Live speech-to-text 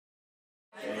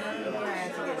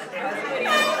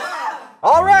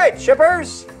All right,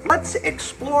 shippers, let's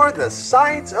explore the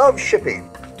science of shipping.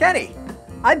 Kenny.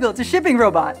 I built a shipping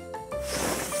robot.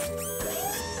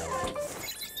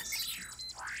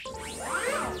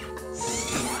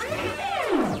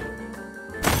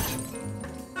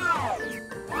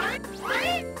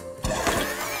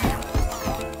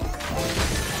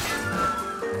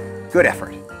 Good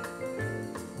effort.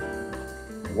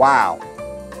 Wow.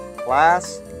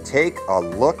 Class, take a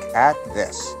look at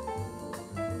this.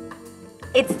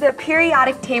 It's the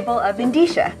periodic table of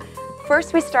Endicia.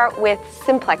 First, we start with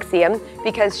Simplexium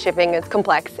because shipping is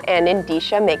complex and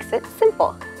Endicia makes it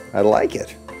simple. I like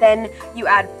it. Then you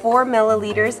add 4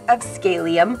 milliliters of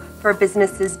Scalium for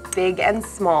businesses big and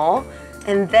small.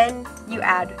 And then you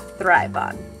add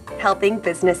Thrivon, helping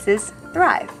businesses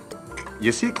thrive.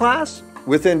 You see, class?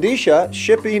 With Endicia,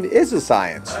 shipping is a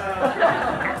science.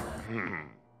 I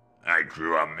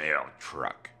drew a mail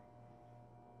truck.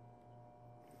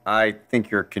 I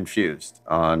think you're confused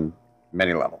on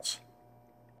many levels.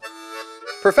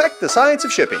 Perfect the science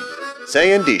of shipping. Say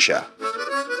Endicia.